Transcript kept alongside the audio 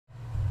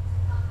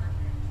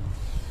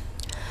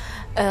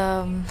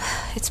Um,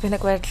 it's been a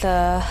quite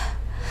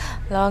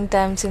long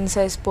time since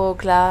I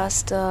spoke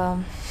last.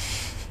 I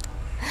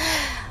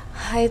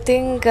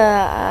think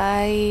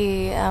I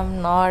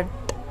am not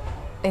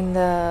in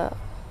the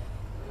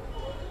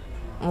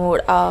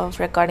mood of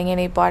recording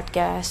any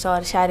podcast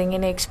or sharing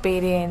any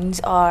experience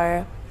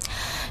or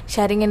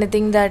sharing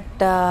anything that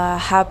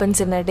happens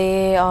in a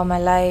day or my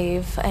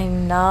life.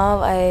 And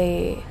now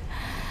I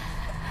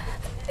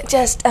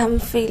just am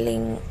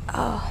feeling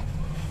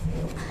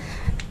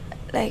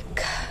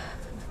like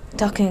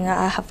talking.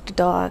 I have to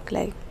talk.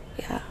 Like,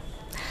 yeah.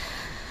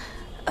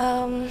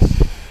 Um,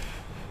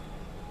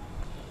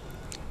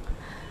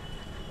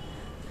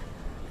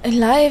 in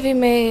life, we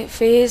may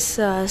face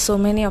so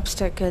many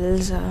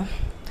obstacles.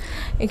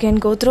 You can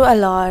go through a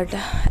lot.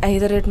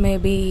 Either it may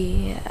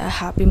be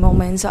happy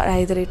moments, or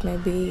either it may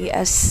be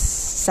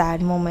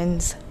sad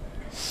moments,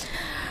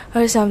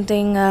 or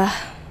something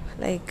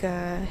like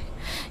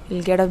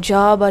you'll get a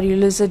job or you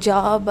lose a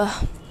job.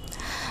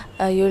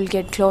 You'll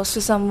get close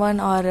to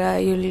someone, or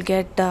you'll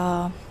get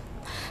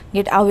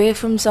away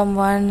from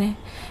someone.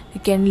 You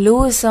can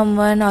lose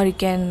someone, or you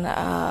can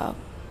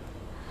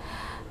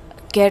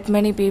get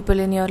many people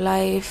in your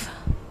life.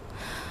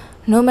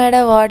 No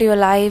matter what, your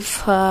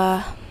life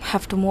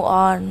have to move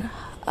on.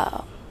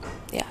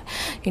 Yeah,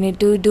 you need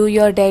to do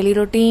your daily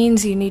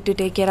routines. You need to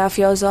take care of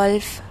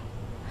yourself,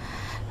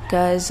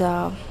 because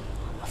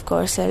of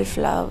course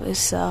self-love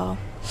is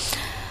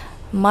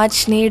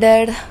much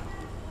needed.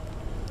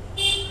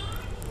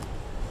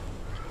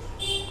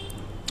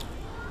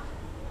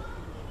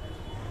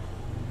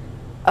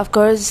 Of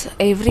course,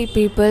 every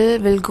people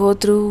will go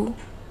through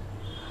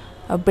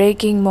a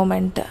breaking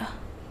moment.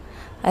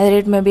 Either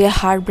it may be a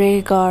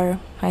heartbreak, or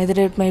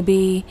either it may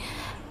be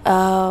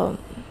a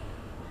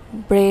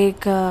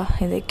break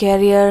in the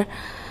career,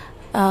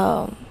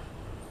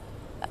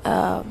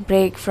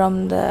 break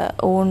from the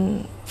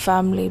own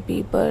family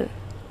people.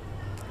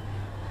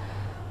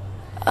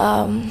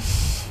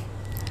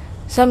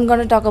 So I'm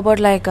gonna talk about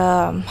like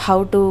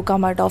how to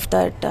come out of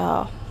that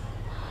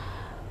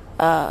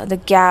the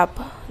gap,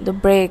 the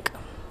break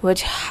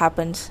which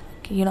happens.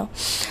 You know.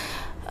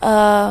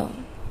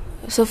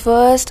 So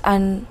first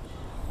and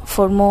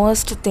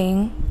foremost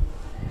thing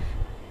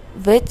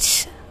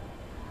which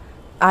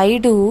I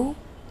do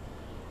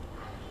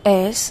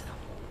is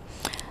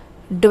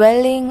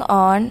dwelling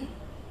on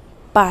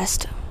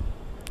past,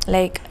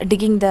 like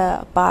digging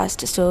the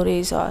past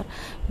stories or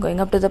going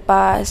up to the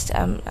past.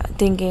 I'm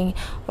thinking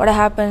what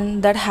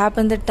happened, that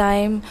happened that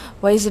time,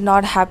 why is it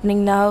not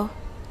happening now,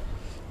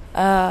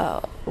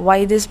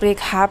 why this break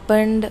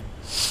happened,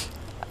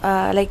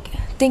 like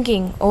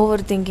thinking,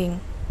 overthinking,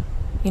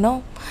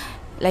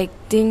 like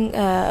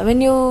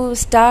when you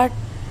start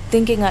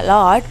thinking a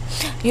lot,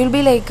 you'll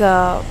be like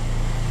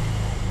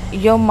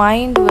your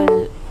mind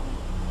will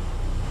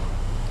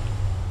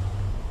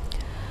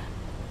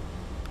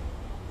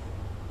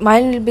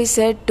be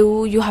said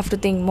to you have to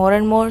think more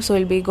and more, so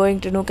you'll be going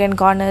to nook and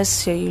corners,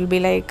 so you'll be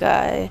like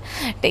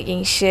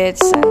taking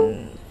shits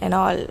and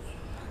all,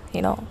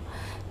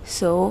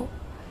 so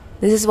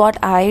this is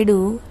what I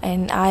do,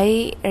 and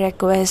I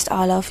request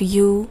all of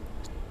you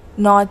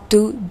not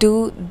to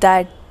do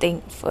that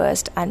thing.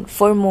 First and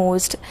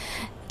foremost,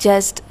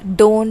 just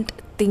don't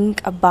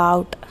think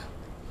about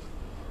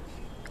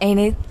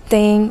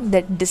anything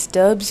that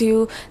disturbs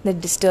you,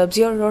 that disturbs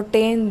your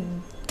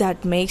routine,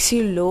 that makes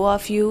you low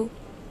of you,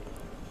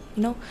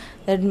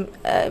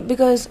 that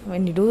because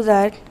when you do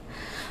that,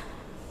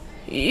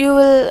 you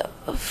will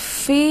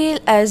feel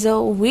as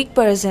a weak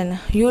person.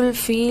 You will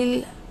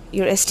feel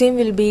your esteem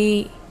will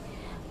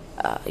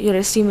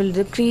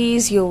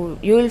decrease. You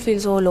will feel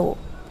so low.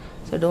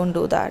 So don't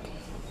do that.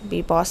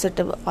 Be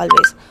positive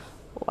always,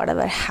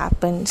 whatever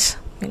happens.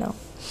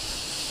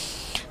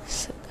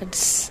 So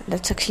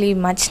that's actually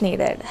much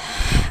needed.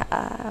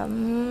 I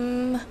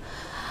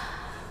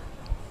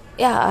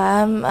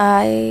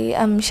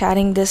am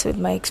sharing this with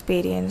my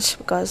experience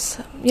because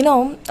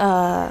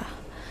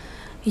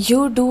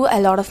you do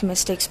a lot of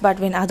mistakes, but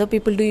when other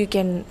people do, you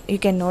can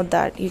note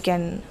that, you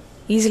can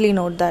easily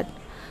note that,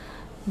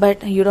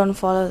 but you don't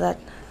follow that.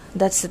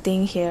 That's the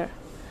thing here.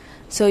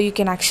 So you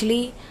can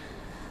actually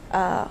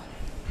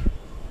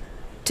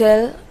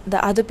tell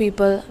the other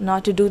people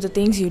not to do the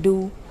things you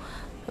do,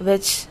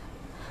 which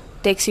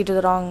takes you to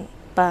the wrong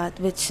path,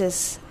 which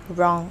is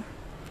wrong.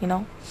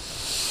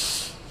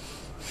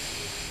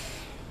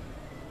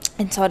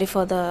 And sorry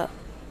for the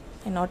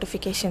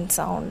notification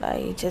sound.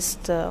 I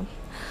just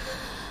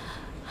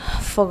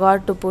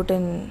forgot to put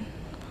in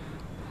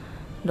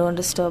don't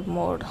disturb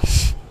mode.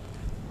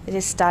 I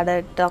just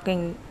started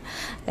talking,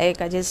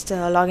 like I just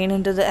logged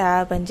into the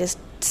app and just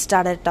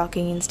started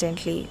talking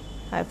instantly.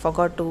 I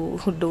forgot to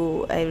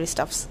do every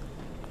stuffs.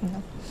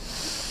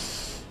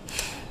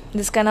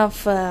 This kind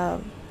of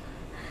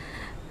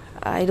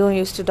I don't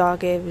used to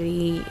talk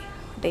every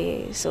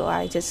day, so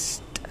I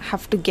just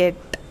have to get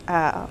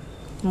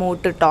more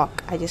to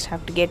talk. I just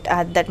have to get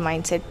at that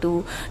mindset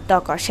to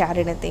talk or share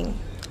anything.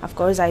 Of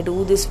course, I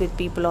do this with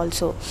people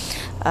also.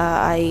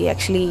 I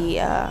actually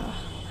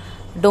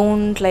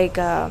don't like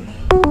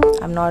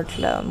I'm not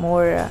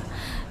more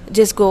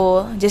just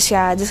go, just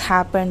yeah, just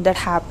happened, that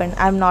happened.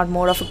 I'm not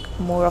more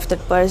of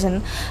that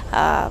person.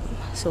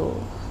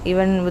 So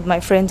even with my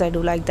friends I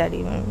do like that.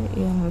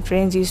 Even my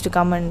friends used to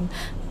come and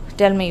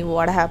tell me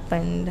what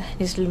happened,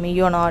 just tell me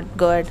you're not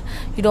good,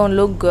 you don't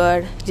look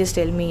good, just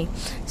tell me.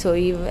 So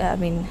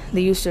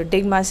they used to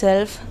dig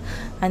myself,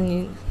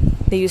 and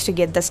they used to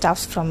get the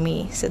stuffs from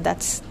me. So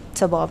it's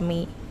about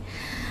me.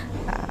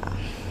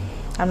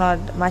 I'm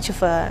not much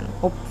of an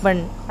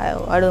open.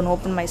 I don't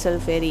open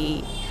myself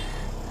very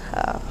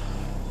uh,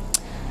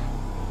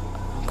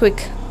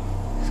 quick.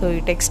 So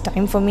it takes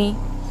time for me.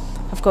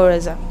 Of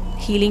course,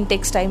 healing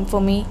takes time for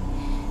me.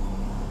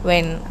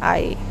 When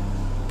I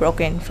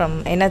broken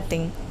from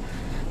anything,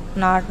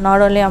 not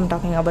only I'm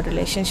talking about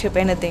relationship,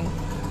 anything,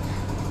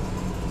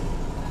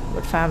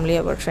 about family,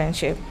 about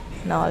friendship,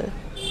 and all,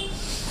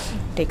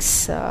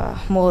 takes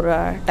more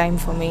time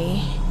for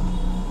me.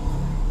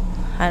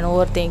 And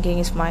overthinking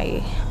is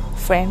my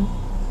friend.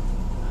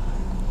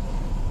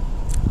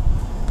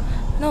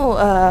 No,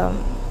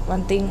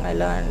 one thing I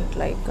learned,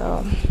 like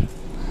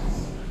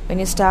when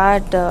you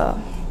start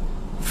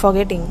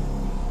forgetting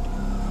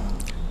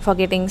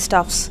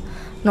stuffs,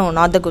 no,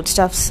 not the good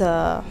stuffs,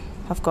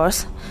 of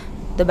course,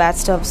 the bad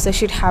stuffs, the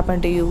shit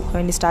happen to you.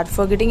 When you start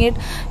forgetting it,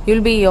 your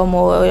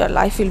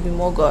life will be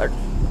more good.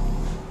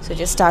 So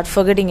just start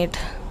forgetting it.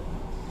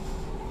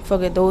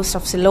 Forget those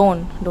stuffs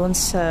alone. Don't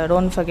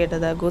forget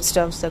the good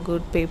stuffs, the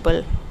good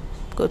people,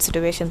 good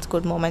situations,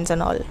 good moments,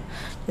 and all.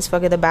 Just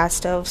forget the bad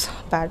stuffs,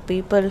 bad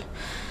people,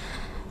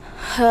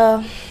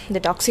 the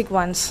toxic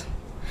ones,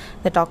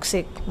 the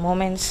toxic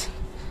moments,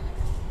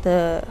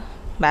 the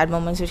bad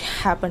moments which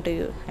happen to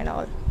you, and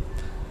all.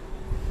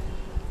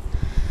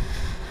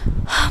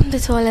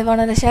 That's all I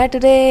wanted to share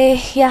today.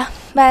 Yeah,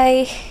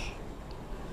 bye.